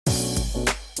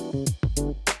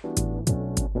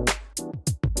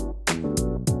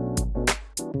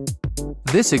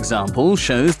This example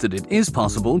shows that it is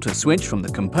possible to switch from the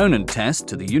component test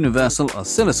to the universal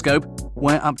oscilloscope,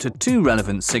 where up to 2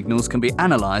 relevant signals can be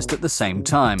analysed at the same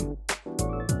time.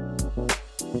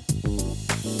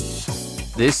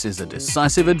 This is a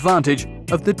decisive advantage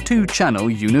of the 2-channel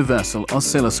universal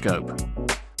oscilloscope.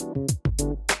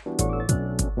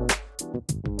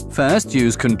 First,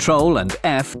 use Ctrl and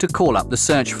F to call up the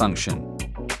search function.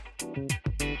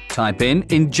 Type in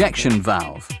injection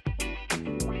valve.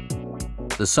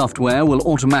 The software will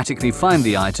automatically find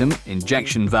the item,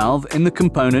 injection valve, in the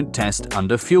component test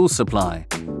under fuel supply.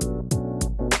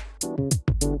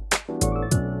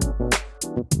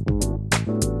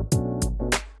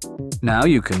 Now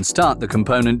you can start the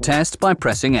component test by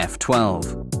pressing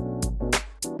F12.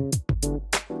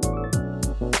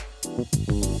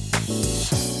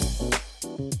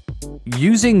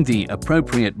 Using the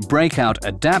appropriate breakout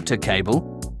adapter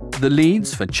cable, the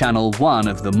leads for channel 1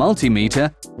 of the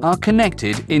multimeter are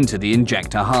connected into the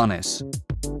injector harness.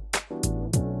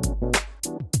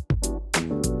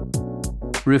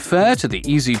 Refer to the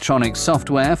EasyTronic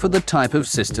software for the type of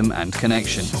system and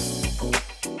connection.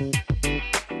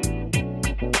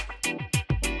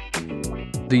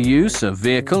 The use of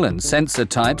vehicle and sensor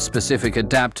type specific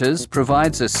adapters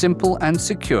provides a simple and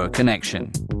secure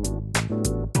connection.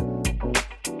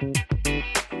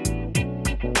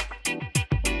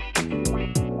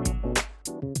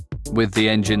 With the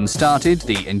engine started,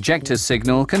 the injector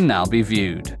signal can now be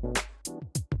viewed.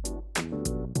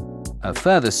 A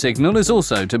further signal is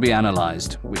also to be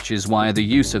analysed, which is why the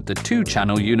use of the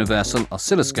 2-channel universal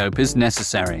oscilloscope is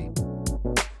necessary.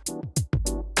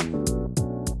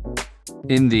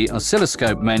 In the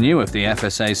Oscilloscope menu of the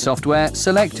FSA software,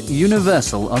 select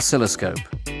Universal Oscilloscope.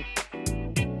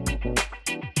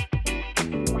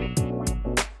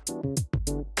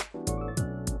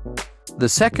 The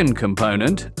second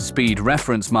component, Speed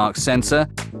Reference Mark Sensor,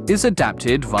 is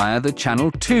adapted via the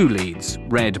channel 2 leads,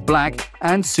 red, black,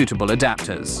 and suitable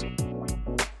adapters.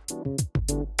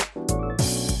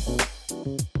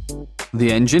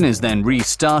 The engine is then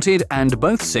restarted and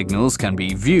both signals can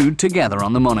be viewed together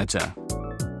on the monitor.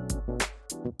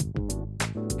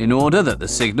 In order that the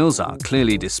signals are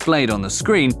clearly displayed on the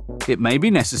screen, it may be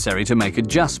necessary to make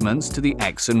adjustments to the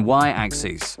X and Y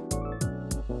axes.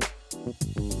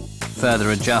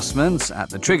 Further adjustments at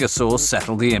the trigger source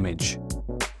settle the image.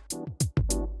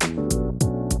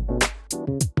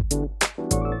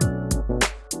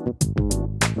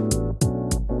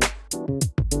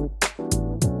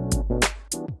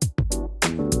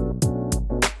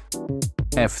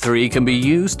 F3 can be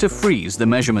used to freeze the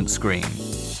measurement screen.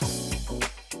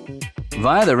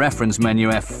 Via the reference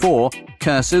menu F4,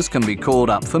 cursors can be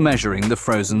called up for measuring the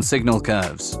frozen signal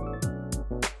curves.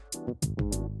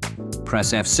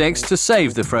 Press F6 to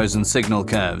save the frozen signal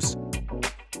curves.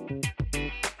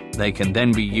 They can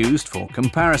then be used for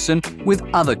comparison with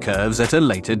other curves at a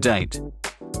later date.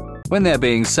 When they're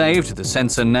being saved, the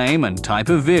sensor name and type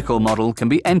of vehicle model can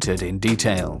be entered in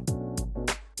detail.